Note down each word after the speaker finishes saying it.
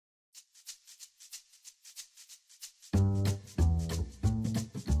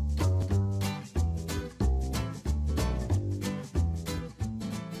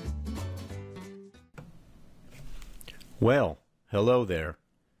Well, hello there.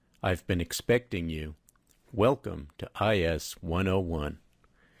 I've been expecting you. Welcome to IS101.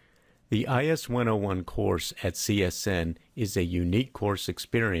 The IS101 course at CSN is a unique course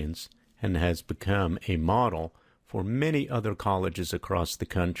experience and has become a model for many other colleges across the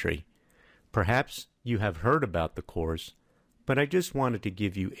country. Perhaps you have heard about the course, but I just wanted to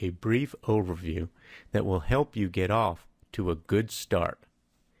give you a brief overview that will help you get off to a good start.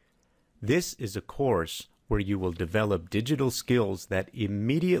 This is a course where you will develop digital skills that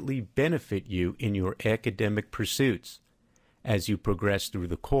immediately benefit you in your academic pursuits. As you progress through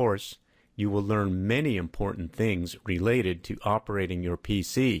the course, you will learn many important things related to operating your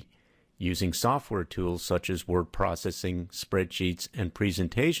PC, using software tools such as word processing, spreadsheets, and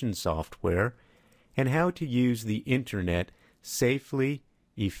presentation software, and how to use the internet safely,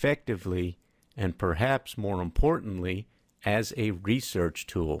 effectively, and perhaps more importantly, as a research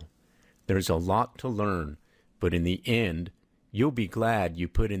tool. There's a lot to learn, but in the end, you'll be glad you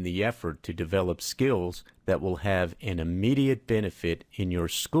put in the effort to develop skills that will have an immediate benefit in your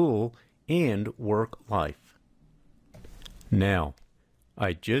school and work life. Now,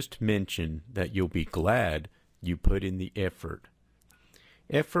 I just mentioned that you'll be glad you put in the effort.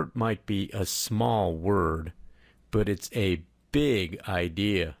 Effort might be a small word, but it's a big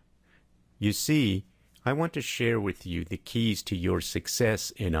idea. You see, I want to share with you the keys to your success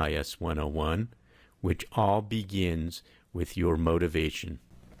in IS101, which all begins with your motivation.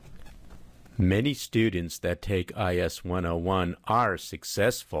 Many students that take IS101 are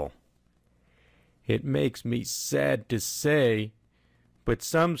successful. It makes me sad to say, but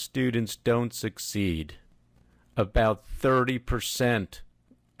some students don't succeed. About 30%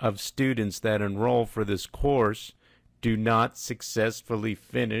 of students that enroll for this course do not successfully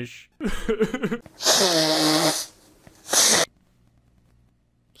finish.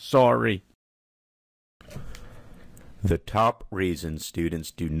 Sorry. The top reason students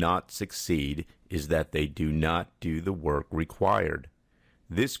do not succeed is that they do not do the work required.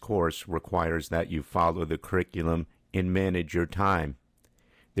 This course requires that you follow the curriculum and manage your time.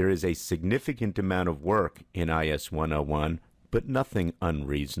 There is a significant amount of work in IS101, but nothing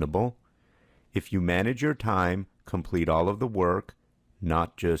unreasonable. If you manage your time, complete all of the work,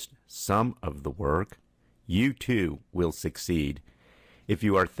 not just some of the work, you too will succeed. If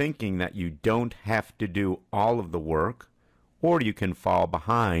you are thinking that you don't have to do all of the work, or you can fall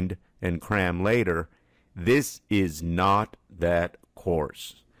behind and cram later, this is not that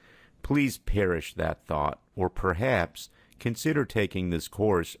course. Please perish that thought, or perhaps consider taking this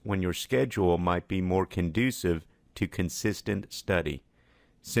course when your schedule might be more conducive to consistent study.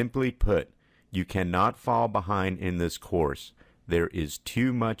 Simply put, you cannot fall behind in this course. There is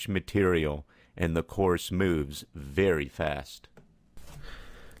too much material, and the course moves very fast.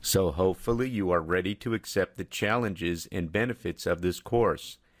 So hopefully you are ready to accept the challenges and benefits of this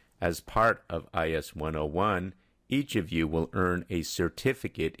course. As part of IS101, each of you will earn a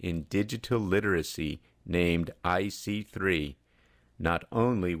certificate in digital literacy named IC3. Not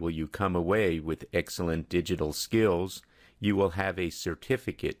only will you come away with excellent digital skills, you will have a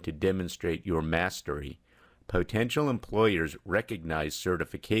certificate to demonstrate your mastery. Potential employers recognize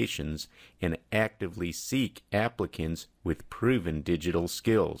certifications and actively seek applicants with proven digital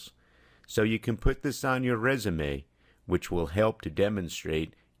skills. So you can put this on your resume, which will help to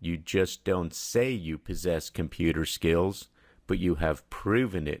demonstrate you just don't say you possess computer skills, but you have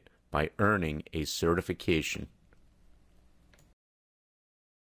proven it by earning a certification.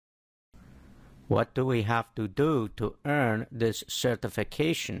 What do we have to do to earn this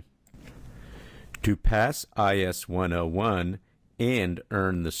certification? To pass IS101 and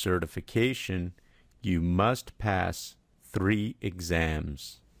earn the certification, you must pass 3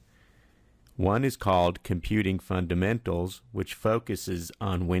 exams. One is called Computing Fundamentals, which focuses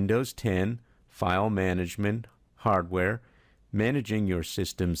on Windows 10, file management, hardware, managing your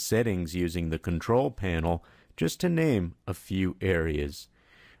system settings using the control panel, just to name a few areas.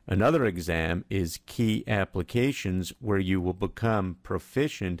 Another exam is Key Applications, where you will become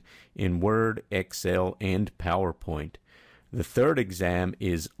proficient in Word, Excel, and PowerPoint. The third exam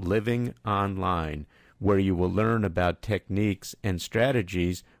is Living Online, where you will learn about techniques and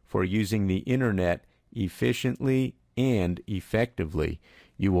strategies for using the internet efficiently and effectively.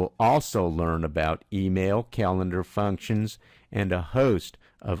 You will also learn about email, calendar functions, and a host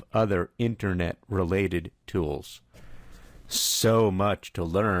of other internet-related tools. So much to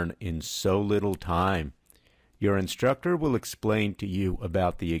learn in so little time. Your instructor will explain to you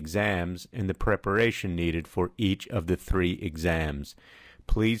about the exams and the preparation needed for each of the 3 exams.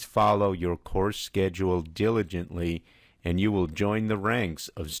 Please follow your course schedule diligently, and you will join the ranks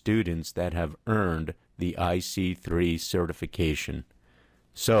of students that have earned the IC3 certification.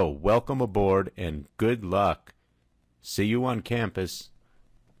 So, welcome aboard and good luck. See you on campus.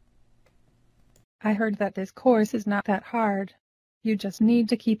 I heard that this course is not that hard. You just need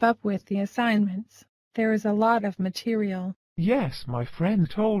to keep up with the assignments. There is a lot of material. Yes, my friend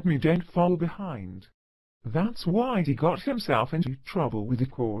told me don't fall behind. That's why he got himself into trouble with the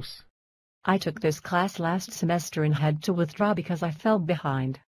course. I took this class last semester and had to withdraw because I fell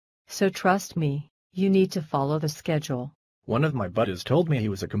behind. So trust me, you need to follow the schedule. One of my buddies told me he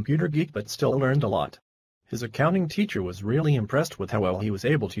was a computer geek but still learned a lot. His accounting teacher was really impressed with how well he was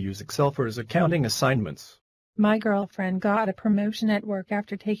able to use Excel for his accounting assignments. My girlfriend got a promotion at work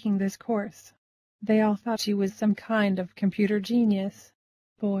after taking this course. They all thought she was some kind of computer genius.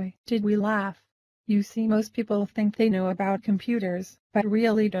 Boy, did we laugh. You see, most people think they know about computers, but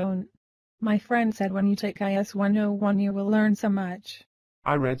really don't. My friend said when you take IS101 you will learn so much.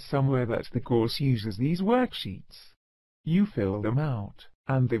 I read somewhere that the course uses these worksheets. You fill them out,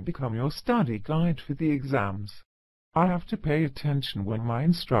 and they become your study guide for the exams. I have to pay attention when my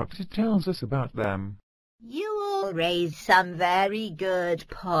instructor tells us about them. You all raise some very good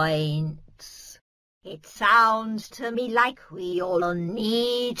points. It sounds to me like we all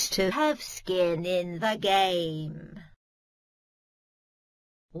need to have skin in the game.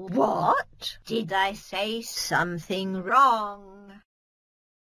 What? Did I say something wrong?